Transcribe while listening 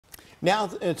Now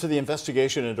to the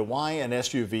investigation into why an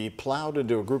SUV plowed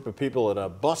into a group of people at a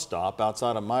bus stop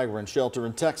outside a migrant shelter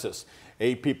in Texas.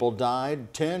 8 people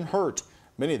died, 10 hurt,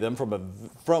 many of them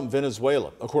from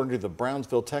Venezuela, according to the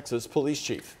Brownsville, Texas police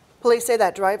chief. Police say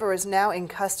that driver is now in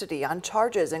custody on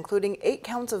charges including 8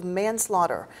 counts of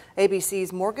manslaughter.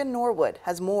 ABC's Morgan Norwood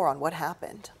has more on what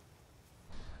happened.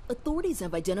 Authorities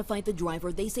have identified the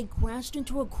driver they say crashed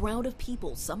into a crowd of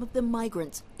people, some of them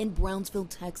migrants, in Brownsville,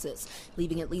 Texas,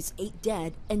 leaving at least 8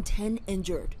 dead and 10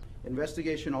 injured.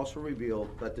 Investigation also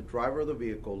revealed that the driver of the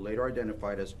vehicle, later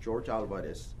identified as George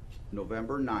Alvarez,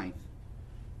 November 9th,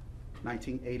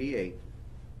 1988,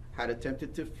 had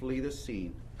attempted to flee the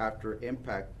scene after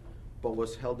impact, but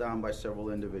was held down by several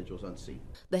individuals on scene.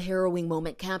 The harrowing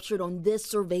moment captured on this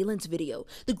surveillance video.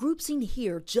 The group seen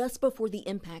here just before the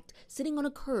impact, sitting on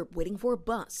a curb waiting for a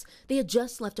bus. They had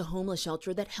just left a homeless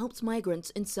shelter that helps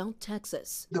migrants in South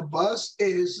Texas. The bus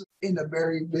is in a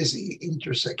very busy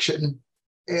intersection,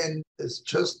 and it's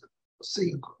just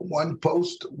seeing one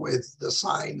post with the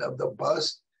sign of the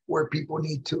bus where people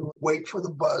need to wait for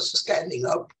the bus standing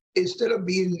up. Instead of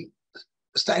being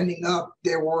standing up,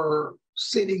 they were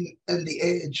sitting on the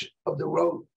edge of the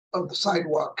road, of the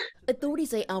sidewalk. Authorities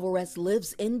say Alvarez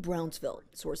lives in Brownsville.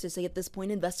 Sources say at this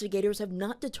point investigators have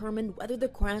not determined whether the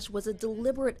crash was a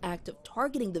deliberate act of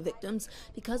targeting the victims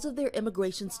because of their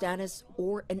immigration status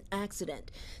or an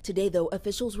accident. Today, though,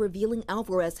 officials revealing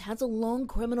Alvarez has a long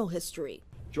criminal history.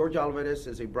 George Alvarez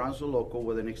is a Brownsville local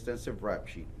with an extensive rap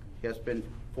sheet. He has been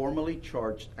formally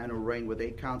charged and arraigned with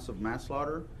 8 counts of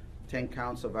manslaughter, 10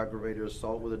 counts of aggravated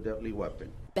assault with a deadly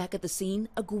weapon. Back at the scene,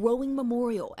 a growing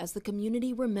memorial as the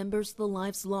community remembers the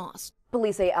lives lost.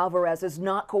 Police say Alvarez is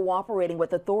not cooperating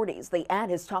with authorities. They add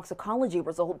his toxicology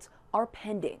results are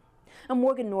pending. I'm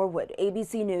Morgan Norwood,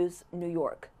 ABC News, New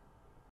York.